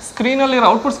ಸ್ಕ್ರೀನಲ್ಲಿರೋ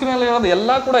output ಸ್ಕ್ರೀನಲ್ಲಿ ಇರೋದು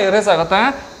ಎಲ್ಲ ಕೂಡ ಎರೇಸ್ ಆಗುತ್ತೆ.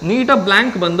 ನೀಟಾಗಿ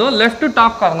ಬ್ಲ್ಯಾಂಕ್ ಬಂದು ಲೆಫ್ಟ್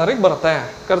ಟಾಪ್ ಕಾರ್ನರಿಗೆ ಬರುತ್ತೆ.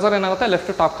 ಕರ್ಸರ್ ಏನಾಗುತ್ತೆ,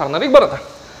 ಲೆಫ್ಟ್ ಟಾಪ್ ಕಾರ್ನರಿಗೆ ಬರುತ್ತೆ.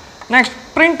 Next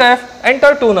printf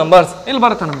enter 2 numbers. ಇಲ್ಲಿ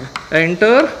ಬರುತ್ತೆ ನಮಗೆ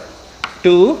ಎಂಟರ್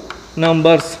 2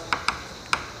 ನಂಬರ್ಸ್.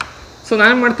 ಸೊ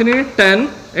ನಾನು ಮಾಡ್ತೀನಿ 10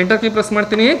 ಎಂಟರ್ ಕೀ ಪ್ರೆಸ್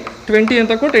ಮಾಡ್ತೀನಿ, 20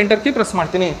 ಅಂತ ಕೊಟ್ಟು ಎಂಟರ್ ಕೀ ಪ್ರೆಸ್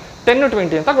ಮಾಡ್ತೀನಿ, 10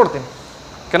 20 ಅಂತ ಕೊಡ್ತೀನಿ.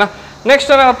 ಓಕೆನಾ. ನೆಕ್ಸ್ಟ್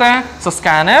ಏನಾಗುತ್ತೆ, so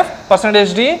ಸ್ಕ್ಯಾನ್f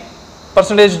 %d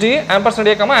 %d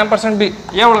 %a, %b.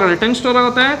 A ಒಳಗಡೆ 10 ಸ್ಟೋರ್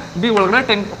ಆಗುತ್ತೆ, ಬಿ ಒಳಗಡೆ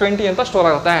 20 ಅಂತ ಸ್ಟೋರ್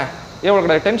ಆಗುತ್ತೆ. ಎ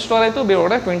ಒಳಗಡೆ 10 ಸ್ಟೋರ್ ಆಯಿತು, ಬಿ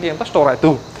ಒಳಗಡೆ 20 ಅಂತ ಸ್ಟೋರ್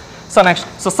ಆಯಿತು. So next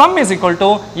some is equal to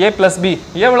a + b.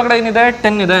 A ಒಳಗಡೆ ಏನಿದೆ,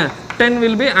 10 ಇದೆ, 10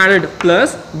 will be added,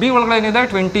 plus B ಒಳಗಡೆ ಏನಿದೆ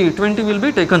 20 ವಿಲ್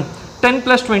ಬಿ ಟೇಕನ್. 10 +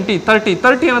 20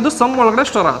 30 ಅನ್ನೋದು ಸಮ್ ಒಳಗಡೆ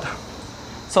ಸ್ಟೋರ್ ಆಗುತ್ತೆ.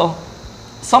 ಸೊ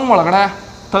ಸಮ್ ಒಳಗಡೆ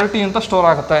 30 ಅಂತ ಸ್ಟೋರ್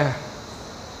ಆಗುತ್ತೆ,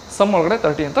 ಸಮ್ ಒಳಗಡೆ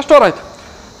 30 ಅಂತ ಸ್ಟೋರ್ ಆಯಿತು.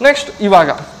 ನೆಕ್ಸ್ಟ್ ಇವಾಗ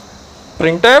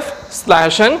printf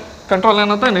 /n ಕಂಟ್ರೋಲ್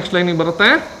ಏನಾಗುತ್ತೆ, ನೆಕ್ಸ್ಟ್ ಲೈನಿಗೆ ಬರುತ್ತೆ.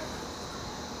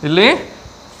 ಇಲ್ಲಿ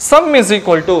some is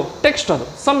equal to text, ಅದು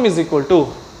ಸಮ್ ಇಸ್ ಈಕ್ವಲ್ ಟು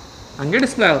ಹಂಗೆ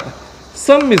ಡಿಸ್ಪ್ಲೇ ಆಗುತ್ತೆ.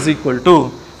 Some is equal to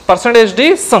percentage D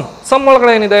some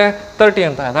ಒಳಗಡೆ ಏನಿದೆ 30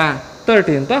 ಅಂತ ಇದೆ,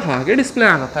 30 ಅಂತ ಹಾಗೆ ಡಿಸ್ಪ್ಲೇ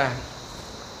ಆಗುತ್ತೆ.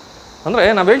 ಅಂದರೆ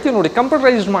ನಾವು ಹೇಳ್ತೀವಿ ನೋಡಿ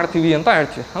ಕಂಪ್ಯೂಟರೈಸ್ಡ್ ಮಾಡ್ತೀವಿ ಅಂತ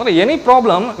ಹೇಳ್ತೀವಿ. ಅಂದರೆ any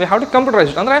problem we have to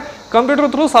computerised, ಅಂದರೆ ಕಂಪ್ಯೂಟರ್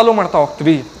ಥ್ರೂ ಸಾಲ್ವ್ ಮಾಡ್ತಾ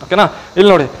ಹೋಗ್ತೀವಿ. ಓಕೆನಾ? ಇಲ್ಲಿ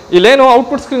ನೋಡಿ ಇಲ್ಲೇನು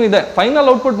ಔಟ್ಪುಟ್ ಸ್ಕ್ರೀನ್ ಇದೆ, ಫೈನಲ್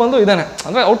ಔಟ್ಪುಟ್ ಬಂದು ಇದೇನೆ,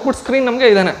 ಅಂದರೆ ಔಟ್ಪುಟ್ ಸ್ಕ್ರೀನ್ ನಮಗೆ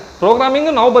ಇದೇನೆ. ಪ್ರೋಗ್ರಾಮಿಂಗ್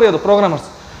ನಾವು ಬರೆಯೋದು ಪ್ರೋಗ್ರಾಮರ್ಸ್.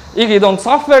 ಈಗ ಇದೊಂದು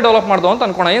ಸಾಫ್ಟ್ವೇರ್ ಡೆವಲಪ್ ಮಾಡ್ದು ಅಂತ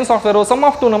ಅನ್ಕೋಣ. ಏನು ಸಾಫ್ಟ್ವೇರು? ಸಮ್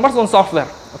ಆಫ್ 2 ನಂಬರ್ಸ್ ಒಂದು ಸಾಫ್ಟ್ವೇರ್.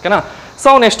 ಓಕೆನಾ? ಸೊ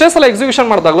ಅವ್ನು ಎಷ್ಟೇ ಸಲ ಎಕ್ಸಿಕ್ಯೂಷನ್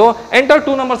ಮಾಡಿದಾಗಲೂ ಎಂಟರ್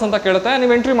 2 ನಂಬರ್ಸ್ ಅಂತ ಕೇಳುತ್ತೆ,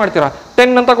 ನೀವು ಎಂಟ್ರಿ ಮಾಡ್ತೀರಾ,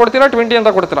 10 ಅಂತ ಕೊಡ್ತೀರಾ, 20 ಅಂತ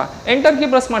ಕೊಡ್ತೀರಾ, enter key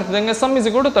press ಮಾಡ್ತಿದ್ದಂಗೆ some is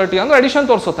equal to 30 ಅಂದರೆ ಅಡಿಷನ್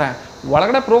ತೋರಿಸುತ್ತೆ.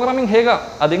 ಒಳಗಡೆ ಪ್ರೋಗ್ರಾಮಿಂಗ್ ಹೇಗೆ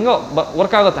ಅದು ಹೆಂಗೋ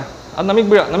ವರ್ಕ್ ಆಗುತ್ತೆ, ಅದು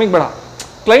ನಮಗೆ ಬೇಡ.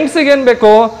 ಕ್ಲೈಂಟ್ಸಿಗೆ ಏನು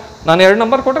ಬೇಕು? ನಾನು 2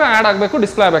 ನಂಬರ್ ಕೊಟ್ಟರೆ ಆ್ಯಡ್ ಆಗಬೇಕು,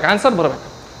 ಡಿಸ್ಪ್ಲೇ ಆಗಬೇಕು, ಆನ್ಸರ್ ಬರಬೇಕು.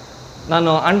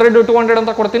 ನಾನು 100 200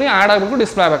 ಅಂತ ಕೊಡ್ತೀನಿ, ಆ್ಯಡ್ ಆಗಬೇಕು,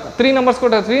 ಡಿಸ್ಪ್ಲೇ ಆಗಬೇಕು. 3 ನಂಬರ್ಸ್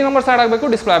ಕೊಟ್ಟರೆ 3 ನಂಬರ್ಸ್ ಆ್ಯಡ್ ಆಗಬೇಕು,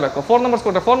 ಡಿಸ್ಪ್ಲೇ ಆಗಬೇಕು. 4 ನಂಬರ್ಸ್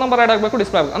ಕೊಟ್ಟರೆ 4 ನಂಬರ್ ಆ್ಯಡ್ ಆಗಬೇಕು,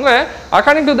 ಡಿಸ್ಪ್ಲೇ ಆಗಬೇಕು. ಅಂದರೆ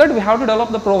according to that we have to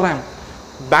develop the programme.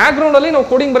 ಬ್ಯಾಕ್ಗ್ರೌಂಡಲ್ಲಿ ನಾವು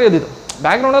ಕೋಡಿಂಗ್ ಬರೆಯೋದಿದು,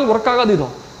 ಬ್ಯಾಕ್ಗ್ರೌಂಡಲ್ಲಿ ವರ್ಕ್ ಆಗೋದಿದು.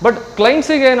 ಬಟ್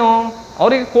ಕ್ಲೈಂಟ್ಸಿಗೆ ಏನು,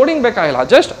 ಅವರಿಗೆ ಕೋಡಿಂಗ್ ಬೇಕಾಗಿಲ್ಲ,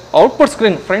 just output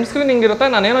screen, front screen ಹಿಂಗಿರುತ್ತೆ,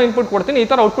 ನಾನೇನೋ ಇನ್ಪುಟ್ ಕೊಡ್ತೀನಿ, ಈ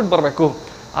ಥರ ಔಟ್ಪುಟ್ ಬರಬೇಕು.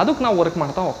 ಅದಕ್ಕೆ ನಾವು ವರ್ಕ್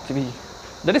ಮಾಡ್ತಾ ಹೋಗ್ತೀವಿ.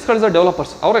 That is called the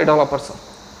developers, ಅವರೇ ಡೆವಲಪರ್ಸ್.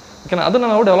 ಓಕೆನಾ? ಅದನ್ನು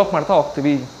ನಾವು ಡೆವಲಪ್ ಮಾಡ್ತಾ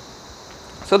ಹೋಗ್ತೀವಿ.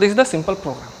 So this is the simple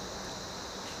program.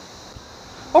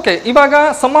 Okay, ಇವಾಗ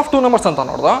ಸಮ್ ಆಫ್ 2 ನಂಬರ್ಸ್ ಅಂತ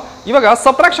ನೋಡ್ದು. ಇವಾಗ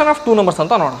ಸಬ್ಟ್ರಾಕ್ಷನ್ ಆಫ್ 2 ನಂಬರ್ಸ್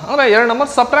ಅಂತ ನೋಡೋಣ. ಅಂದರೆ 2 ನಂಬರ್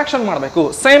ಸಬ್ಟ್ರಾಕ್ಷನ್ ಮಾಡಬೇಕು.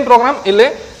 ಸೇಮ್ ಪ್ರೋಗ್ರಾಮ್ ಇಲ್ಲಿ.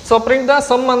 ಸೊ ಪ್ರಿಂಟ್ ದ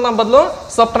ಸಮ್ ಅನ್ನೋ ಬದಲು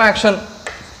subtraction.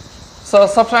 So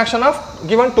subtraction of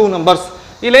given 2 numbers.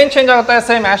 ಇಲ್ಲೇನು ಚೇಂಜ್ ಆಗುತ್ತೆ?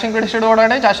 Same ಆಶ್ include stayed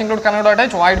attach, ಆಶ್ include Kannada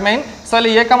attach, void main. So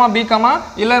ಇಲ್ಲಿ ಎ ಕಮ ಬಿ ಕಮ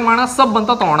ಇಲ್ಲೇನು ಮಾಡೋಣ? ಸಬ್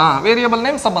ಅಂತ ತೊಗೋಣ, ವೇರಿಯಬಲ್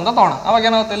ನೇಮ್ ಸಬ್ ಅಂತ ತೊಗೋಣ. ಅವಾಗ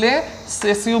ಏನಾಗುತ್ತೆ? ಇಲ್ಲಿ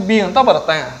SUB ಅಂತ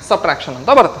ಬರುತ್ತೆ, ಸಬ್ಟ್ರಾಕ್ಷನ್ ಅಂತ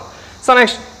ಬರುತ್ತೆ. So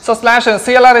next, so slash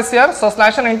CLR is here. So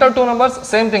slash enter 2 numbers,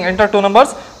 same thing, enter 2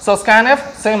 numbers. So scan F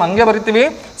same ಹಂಗೆ ಬರಿತೀವಿ.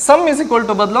 ಸಮ್ ಇಸ್ ಈಕ್ವಲ್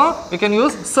ಟು ಬದಲು we can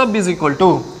use sub is equal to.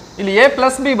 ಇಲ್ಲಿ A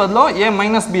plus B ಬದಲು A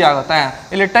minus B ಆಗುತ್ತೆ.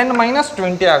 ಇಲ್ಲಿ 10 minus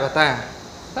 20 ಆಗುತ್ತೆ.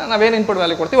 ನಾವೇನು input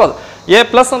value ಕೊಡ್ತೀವಿ ಅದು A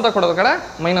ಪ್ಲಸ್ ಅಂತ ಕೊಡೋದ್ರ ಕಡೆ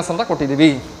ಮೈನಸ್ ಅಂತ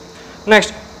ಕೊಟ್ಟಿದ್ದೀವಿ.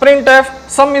 Next print F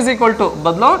some is equal to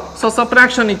ಬದಲು so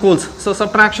subtraction equals. So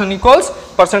subtraction equals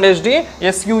percentage D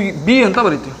SUB ಅಂತ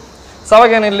ಬರಿತೀವಿ. ಸೊ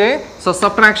ಅವಾಗ ಏನಿಲ್ಲಿ ಸೊ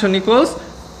ಸಬ್ಟ್ರಾಕ್ಷನ್ ಈಕ್ವಲ್ಸ್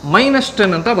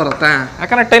 -10 ಅಂತ ಬರುತ್ತೆ.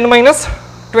 ಯಾಕಂದರೆ 10 ಮೈನಸ್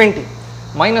 20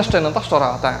 -10 ಅಂತ ಸ್ಟೋರ್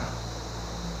ಆಗುತ್ತೆ.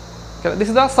 This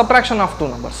is the subtraction of 2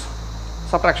 numbers.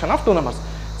 Subtraction of 2 numbers.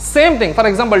 Same thing, for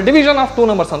example division of 2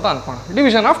 numbers ಅಂತ ಅನ್ಕೋಣ.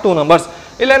 Division of 2 numbers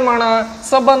ಇಲ್ಲೇನು ಮಾಡೋಣ?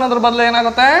 ಸಬ್ ಅನ್ನೋದ್ರ ಬದಲು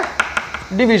ಏನಾಗುತ್ತೆ?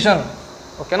 ಡಿವಿಷನ್.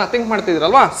 ಓಕೆನಾ? ಥಿಂಕ್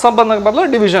ಮಾಡ್ತಿದ್ದೀರಲ್ವಾ? ಸಬ್ ಅನ್ನೋದ್ರ ಬದಲು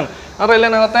ಡಿವಿಷನ್ ಅಂದರೆ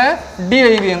ಇಲ್ಲೇನಾಗುತ್ತೆ?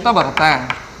 DIV ಅಂತ ಬರುತ್ತೆ.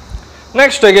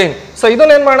 ನೆಕ್ಸ್ಟ್ ಅಗೈನ್ ಸೊ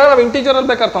ಇದನ್ನೇನು ಮಾಡೋಣ? ನಾವು ಇಂಟೀಜರಲ್ಲಿ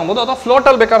ಬೇಕಾದ್ರೆ ತೊಗೊಬೋದು ಅಥವಾ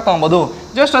ಫ್ಲೋಟಲ್ಲಿ ಬೇಕಾದ್ರೆ ತೊಗೊಬೋದು.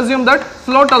 Just assume that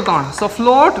ಫ್ಲೋಟಲ್ಲಿ ತೊಗೋಣ. So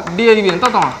float DIV ಅಂತ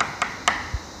ತೊಗೋಣ.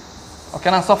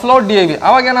 ಓಕೆನಾ? ಸೊ ಫ್ಲೋಟ್ DIV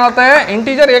ಅವಾಗ ಏನಾಗುತ್ತೆ?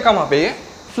 ಇಂಟೀಜರ್ A ಕಮ B,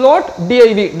 float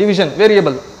DIV division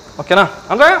variable. ಓಕೆನಾ?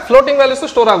 ಅಂದರೆ ಫ್ಲೋಟಿಂಗ್ ವ್ಯಾಲ್ಯೂಸು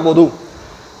ಸ್ಟೋರ್ ಆಗ್ಬೋದು.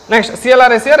 Next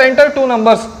CLR is here. Enter 2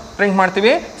 numbers print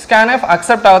ಮಾಡ್ತೀವಿ. ಸ್ಕ್ಯಾನ್ ಎಫ್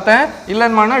ಅಕ್ಸೆಪ್ಟ್ ಆಗುತ್ತೆ.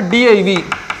 ಇಲ್ಲೇನು ಮಾಡೋಣ? DIV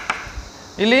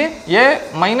ಇಲ್ಲಿ A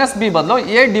ಮೈನಸ್ ಬಿ ಬದಲು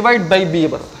A ಡಿವೈಡ್ ಬೈ ಬಿ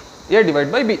ಬರುತ್ತೆ. A divide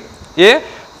by B, A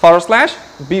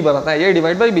 /B ಬರುತ್ತೆ. A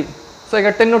divide by B. So ಈಗ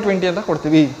 10 20 ಅಂತ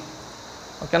ಕೊಡ್ತೀವಿ.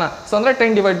 ಓಕೆನಾ? ಸೊ ಅಂದರೆ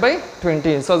 10 ಡಿವೈಡ್ ಬೈ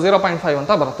 20, ಸೊ 0.5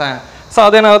 ಅಂತ ಬರುತ್ತೆ. ಸೊ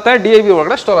ಅದೇನಾಗುತ್ತೆ? DIV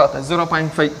ಒಳಗಡೆ ಸ್ಟೋರ್ ಆಗುತ್ತೆ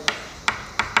 0.5.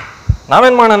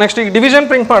 ನಾವೇನು ಮಾಡೋಣ? ನೆಕ್ಸ್ಟ್ ಈಗ ಡಿವಿಷನ್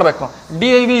ಪ್ರಿಂಟ್ ಮಾಡಬೇಕು.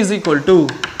 DIV is equal to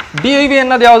DIV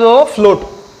ಅನ್ನೋದು ಯಾವುದು? ಫ್ಲೋಟ್.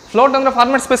 ಫ್ಲೋಟ್ ಅಂದರೆ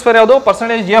ಫಾರ್ಮೆಟ್ ಸ್ಪೆಸಿಫೈರ್ ಯಾವುದು?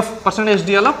 ಪರ್ಸೆಂಟೇಜ್ F, ಪರ್ಸೆಂಟೇಜ್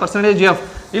ಡಿ ಅಲ್ಲ, ಪರ್ಸೆಂಟೇಜ್ F.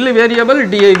 ಇಲ್ಲಿ ವೇರಿಯಬಲ್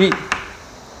DIV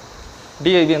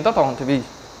ಅಂತ ತೊಗೊತೀವಿ.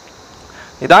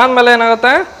 ಇದಾದಮೇಲೆ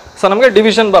ಏನಾಗುತ್ತೆ? ಸೊ ನಮಗೆ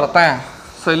ಡಿವಿಷನ್ ಬರುತ್ತೆ.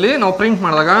 ಸೊ ಇಲ್ಲಿ ನಾವು ಪ್ರಿಂಟ್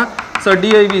ಮಾಡಿದಾಗ so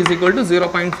DIV is equal to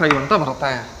 0.5 ಅಂತ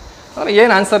ಬರುತ್ತೆ. ಅಂದರೆ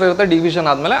ಏನು ಆನ್ಸರ್ ಇರುತ್ತೆ ಡಿವಿಷನ್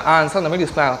ಆದಮೇಲೆ ಆ ಆನ್ಸರ್ ನಮಗೆ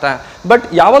ಡಿಸ್ಪ್ಲೇ ಆಗುತ್ತೆ. ಬಟ್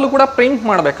ಯಾವಾಗಲೂ ಕೂಡ ಪ್ರಿಂಟ್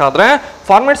ಮಾಡಬೇಕಾದ್ರೆ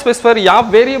ಫಾರ್ಮೆಟ್ ಸ್ಪೆಸಿಫೈರ್ ಯಾವ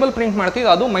ವೇರಿಯಬಲ್ ಪ್ರಿಂಟ್ ಮಾಡ್ತೀವಿ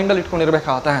ಅದು ಮೈಂಡಲ್ಲಿ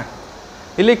ಇಟ್ಕೊಂಡಿರಬೇಕಾಗುತ್ತೆ.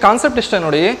 ಇಲ್ಲಿ ಕಾನ್ಸೆಪ್ಟ್ ಇಷ್ಟೇ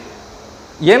ನೋಡಿ.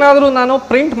 ಏನಾದರೂ ನಾನು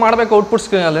ಪ್ರಿಂಟ್ ಮಾಡಬೇಕು ಔಟ್ಪುಟ್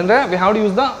ಸ್ಕ್ರೀನಲ್ಲಿ ಅಂದರೆ we have to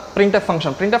use the print F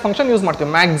function. Print F function use ಮಾಡ್ತೀವಿ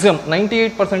ಮ್ಯಾಕ್ಸಿಮಮ್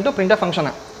 98% ಪ್ರಿಂಟ್ ಎಫ್ ಫಂಕ್ಷನ್.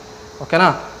 ಓಕೆನಾ?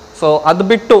 ಸೊ ಅದು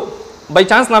ಬಿಟ್ಟು ಬೈ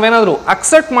ಚಾನ್ಸ್ ನಾವೇನಾದರೂ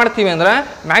ಅಕ್ಸೆಪ್ಟ್ ಮಾಡ್ತೀವಿ ಅಂದರೆ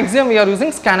maximum we are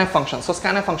using scan F function. So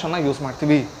scan F ಫಂಕ್ಷನ್ನ use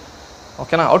ಮಾಡ್ತೀವಿ.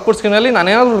 ಓಕೆನಾ? ಔಟ್ಪುಟ್ ಸ್ಕ್ರೀನಲ್ಲಿ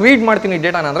ನಾನೇನಾದರೂ ರೀಡ್ ಮಾಡ್ತೀನಿ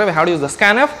ಡೇಟಾನ ಅಂದರೆ we have to use the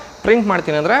scan F. Print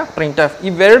ಮಾಡ್ತೀನಿ ಅಂದರೆ ಪ್ರಿಂಟ್ ಎಫ್.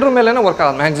 ಇವೆರಡರ ಮೇಲೇ ವರ್ಕ್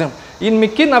ಆಗೋದು ಮ್ಯಾಕ್ಸಿಮಮ್. ಇನ್ನು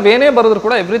ಮಿಕ್ಕಿ ನಾವೇನೇ ಬರೋದ್ರು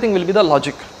ಕೂಡ everything will be the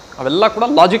logic. ಅವೆಲ್ಲ ಕೂಡ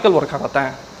ಲಾಜಿಕಲ್ ವರ್ಕ್ ಆಗುತ್ತೆ.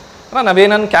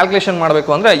 ನಾವೇನನ್ನು ಕ್ಯಾಲ್ಕುಲೇಷನ್ ಮಾಡಬೇಕು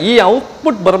ಅಂದರೆ ಈ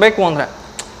ಔಟ್ಪುಟ್ ಬರಬೇಕು ಅಂದರೆ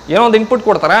ಏನೋ ಒಂದು ಇನ್ಪುಟ್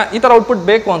ಕೊಡ್ತಾರೆ, ಈ ಥರ ಔಟ್ಪುಟ್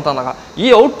ಬೇಕು ಅಂತಂದಾಗ ಈ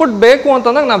ಔಟ್ಪುಟ್ ಬೇಕು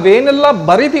ಅಂತಂದಾಗ ನಾವೇನೆಲ್ಲ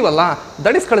ಬರಿತೀವಲ್ಲ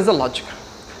that is called the logic.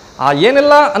 ಆ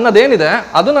ಏನೆಲ್ಲ ಅನ್ನೋದೇನಿದೆ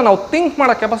ಅದನ್ನು ನಾವು ಥಿಂಕ್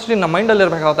ಮಾಡೋ ಕೆಪಾಸಿಟಿ ನಮ್ಮ ಮೈಂಡಲ್ಲಿ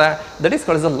ಇರಬೇಕಾಗುತ್ತೆ. That is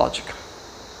called the logic.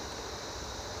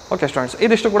 Okay students,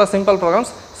 ಇದಿಷ್ಟು ಕೂಡ simple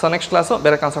programmes. So next class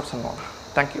ಬೇರೆ ಕಾನ್ಸೆಪ್ಟ್ಸ್ ನೋಡೋಣ.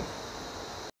 Thank you.